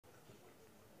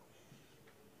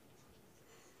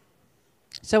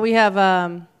So we have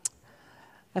a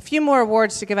few more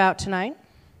awards to give out tonight.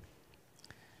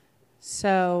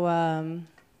 So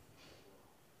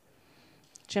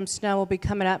Jim Snow will be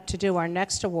coming up to do our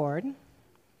next award,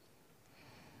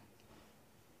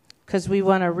 because we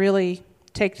want to really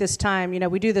take this time. You know,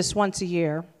 we do this once a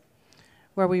year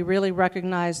where we really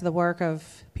recognize the work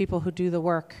of people who do the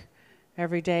work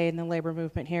every day in the labor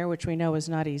movement here, which we know is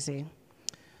not easy.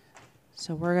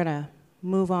 So we're going to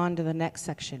move on to the next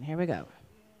section. Here we go.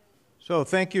 So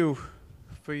thank you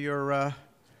for your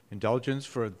indulgence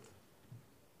for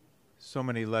so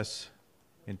many less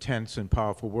intense and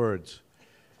powerful words.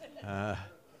 But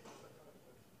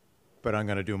I'm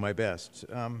going to do my best.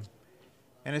 And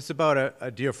it's about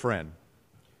a dear friend.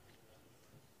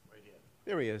 Right here.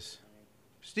 There he is.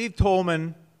 Steve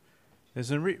Tolman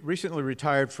has recently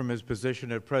retired from his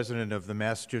position as president of the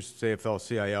Massachusetts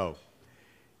AFL-CIO.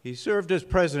 He served as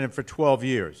president for 12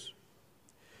 years.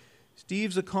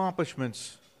 Steve's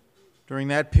accomplishments during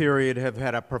that period have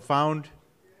had a profound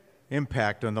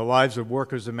impact on the lives of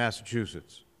workers in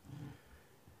Massachusetts.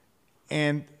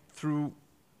 And through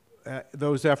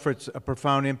those efforts, a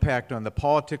profound impact on the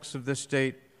politics of this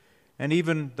state and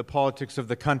even the politics of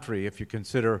the country, if you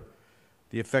consider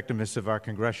the effectiveness of our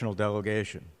congressional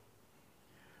delegation.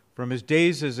 From his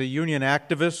days as a union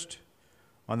activist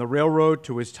on the railroad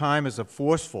to his time as a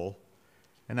forceful,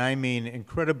 and I mean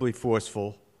incredibly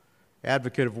forceful,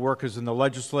 advocate of workers in the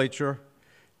legislature,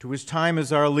 to his time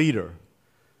as our leader,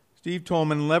 Steve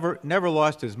Tolman never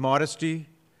lost his modesty,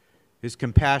 his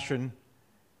compassion,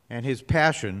 and his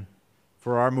passion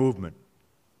for our movement.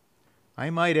 I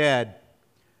might add,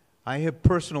 I have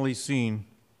personally seen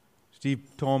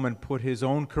Steve Tolman put his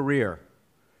own career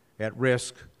at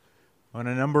risk on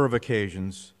a number of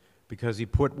occasions because he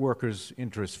put workers'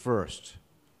 interests first.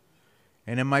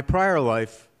 And in my prior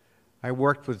life, I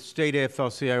worked with state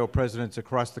AFL-CIO presidents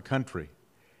across the country,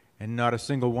 and not a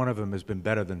single one of them has been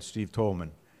better than Steve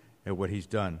Tolman at what he's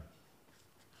done.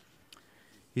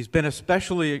 He's been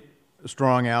especially a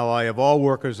strong ally of all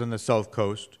workers on the South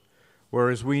Coast, where,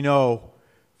 as we know,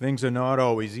 things are not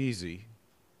always easy.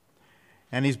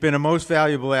 And he's been a most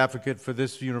valuable advocate for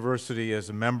this university as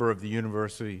a member of the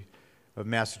University of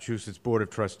Massachusetts Board of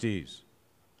Trustees.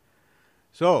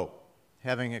 So,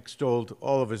 having extolled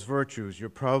all of his virtues, you're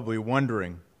probably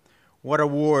wondering what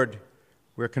award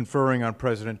we're conferring on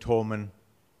President Tolman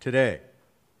today.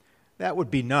 That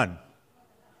would be none.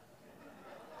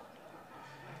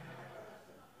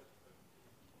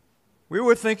 We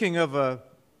were thinking of an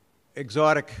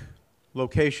exotic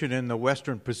location in the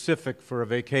Western Pacific for a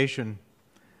vacation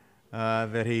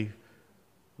that he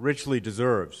richly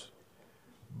deserves.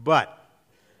 But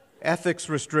ethics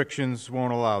restrictions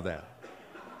won't allow that,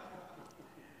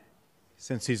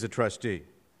 since he's a trustee.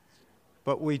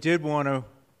 But we did want to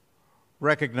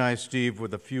recognize Steve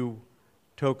with a few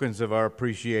tokens of our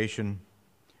appreciation.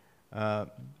 I've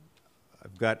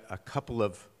got a couple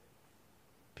of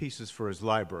pieces for his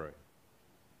library.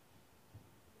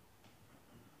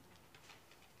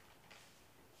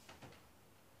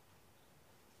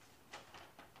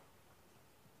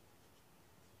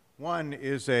 One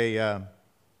is a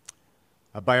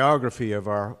biography of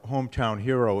our hometown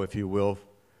hero, if you will,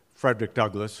 Frederick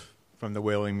Douglass, from the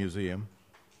Whaling Museum.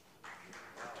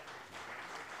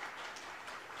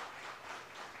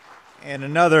 And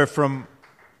another from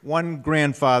one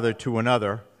grandfather to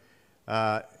another.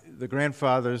 The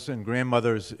grandfathers and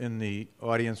grandmothers in the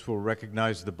audience will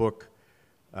recognize the book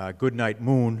Goodnight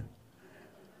Moon.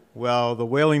 Well, the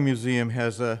Whaling Museum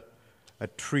has a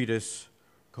treatise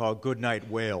called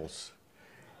Goodnight Whales.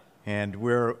 And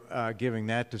we're giving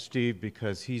that to Steve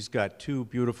because he's got two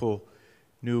beautiful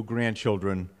new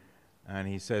grandchildren, and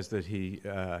he says that he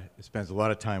spends a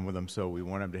lot of time with them, so we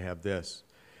want him to have this.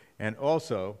 And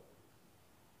also,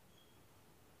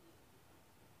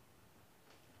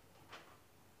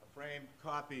 a framed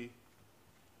copy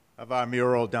of our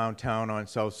mural downtown on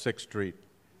South 6th Street,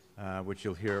 which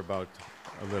you'll hear about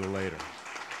a little later.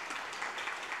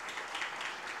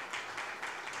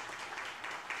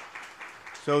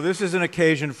 So this is an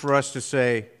occasion for us to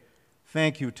say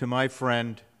thank you to my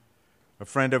friend, a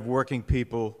friend of working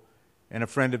people, and a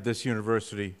friend of this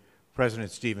university, President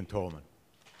Stephen Tolman.